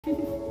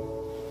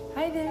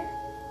Hi there.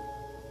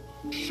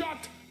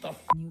 Shut the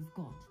f. You've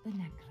got the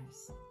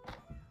necklace.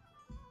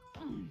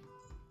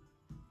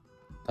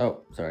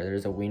 Oh, sorry,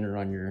 there's a wiener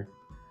on your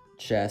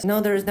chest.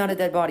 No, there is not a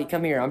dead body.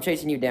 Come here, I'm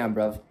chasing you down,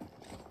 bruv.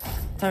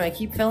 Time I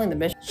keep failing the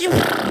mission.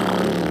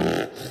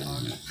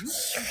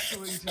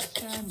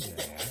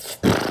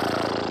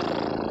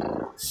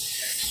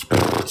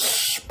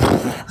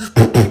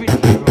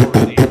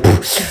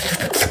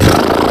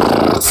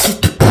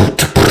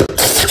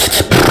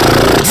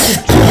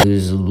 It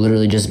was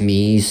literally just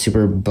me,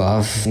 super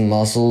buff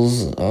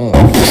muscles. Oh.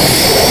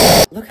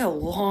 Look how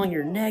long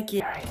your neck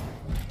is.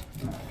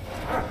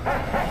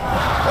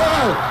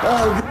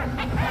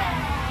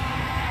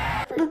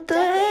 What the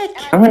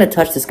heck? I'm gonna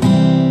touch this.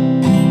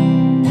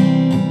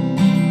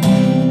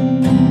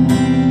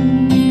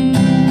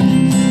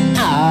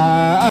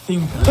 I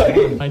think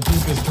my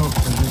deepest hope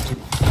is to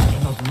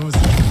cannot lose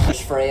it.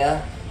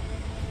 Freya.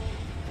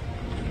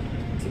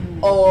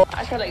 Oh.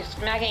 I started like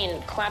smacking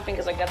and clapping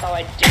because like that's all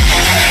I do.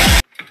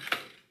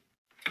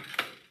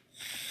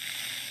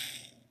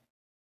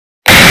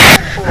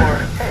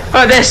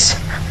 Oh, this!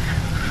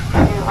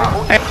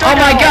 Oh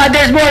my god,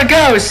 there's more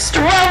ghosts!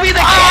 Throw me the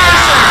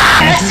cancer!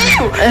 That's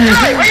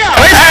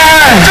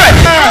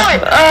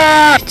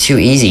you! Too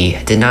easy.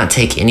 Did not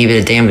take any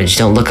bit of damage.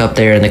 Don't look up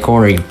there in the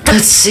corner.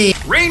 Let's see.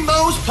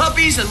 Rainbows,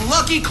 puppies, and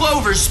lucky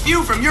clovers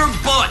spew from your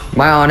butt.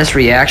 My honest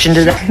reaction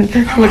to that.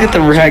 Look at the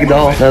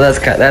ragdoll. No,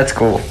 that's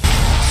cool.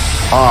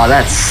 Oh,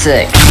 that's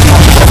sick.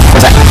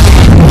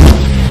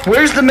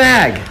 Where's the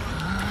mag?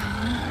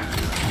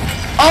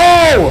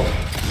 Oh!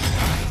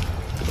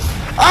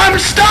 I'm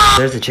stuck!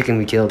 There's the chicken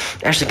we killed.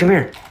 Ashley, come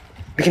here.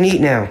 We can eat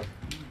now.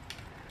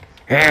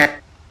 Get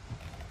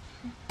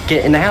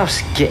in the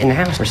house. Get in the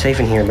house. We're safe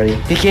in here, buddy.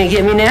 You can't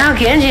get me now,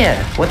 can ya?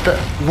 What the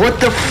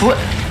foot?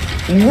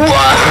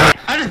 What?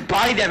 I just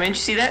bodied that, man. Did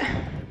you see that?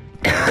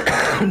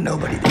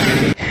 Nobody.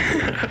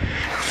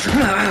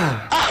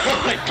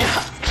 Oh my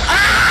god.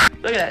 Ah!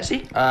 Look at that, see?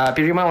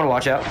 Peter, you might want to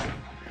watch out.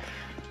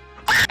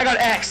 I got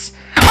X.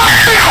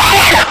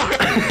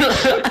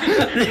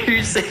 Did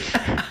you say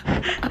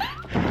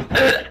You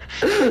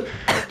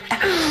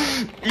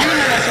know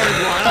that sword is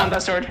I don't want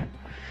that sword.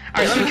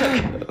 Alright, let me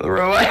cook.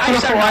 Bro,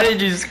 why did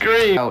you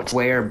scream? Oh, it's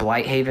where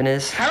Blighthaven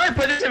is? How do I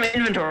put this in my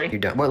inventory? You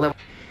don't. What level?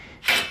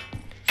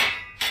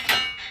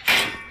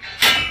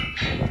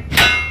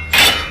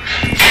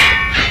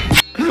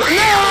 No!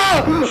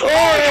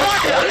 Oh,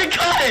 I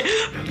got it!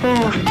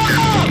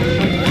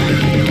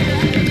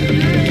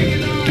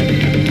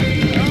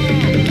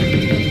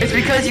 It's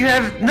because you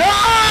have no.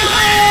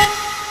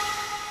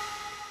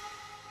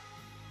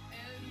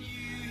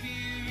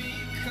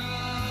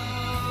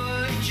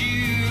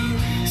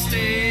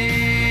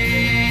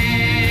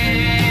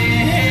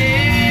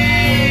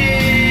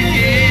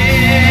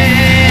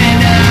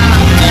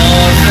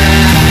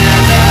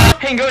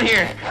 Hey, go in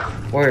here.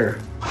 Where?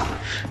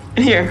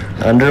 In here.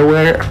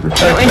 Underwear?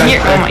 Oh, in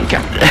here. Oh my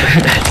god.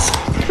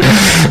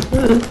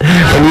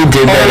 When you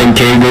did that in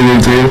Cave Digger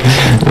too.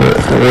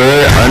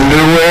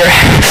 Underwear?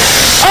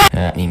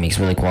 He makes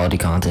really quality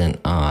content.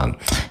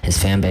 His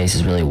fan base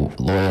is really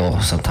loyal,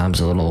 sometimes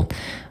a little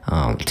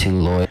too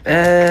loyal.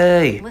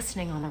 Hey!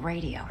 Listening on the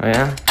radio. Oh,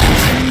 yeah?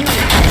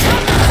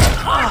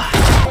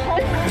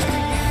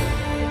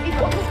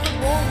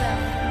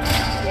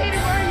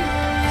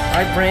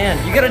 Alright, Bran,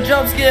 you gotta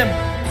jump skim!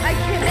 I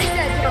can't make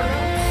that jump.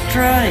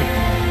 Try!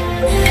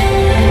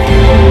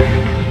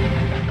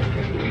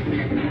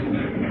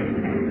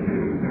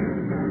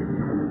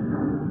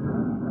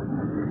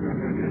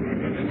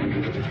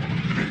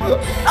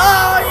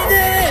 Oh, you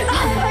did it!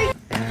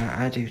 Yeah,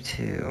 I do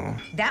too.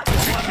 That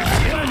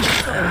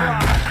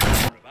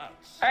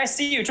I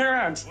see you. Turn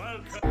around.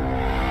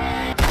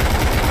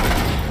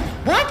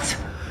 What?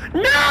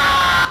 No!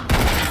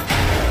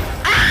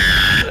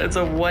 That's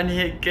a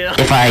one-hit kill.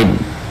 If I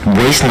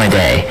waste my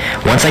day,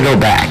 once I go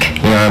back,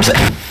 you know what I'm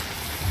saying?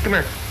 Come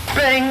here.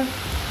 Bang!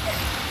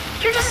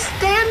 You're just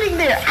standing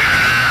there.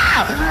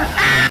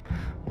 Ah!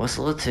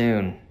 Whistle a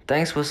tune.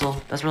 Thanks,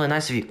 Whistle. That's really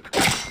nice of you.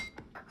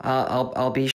 I'll be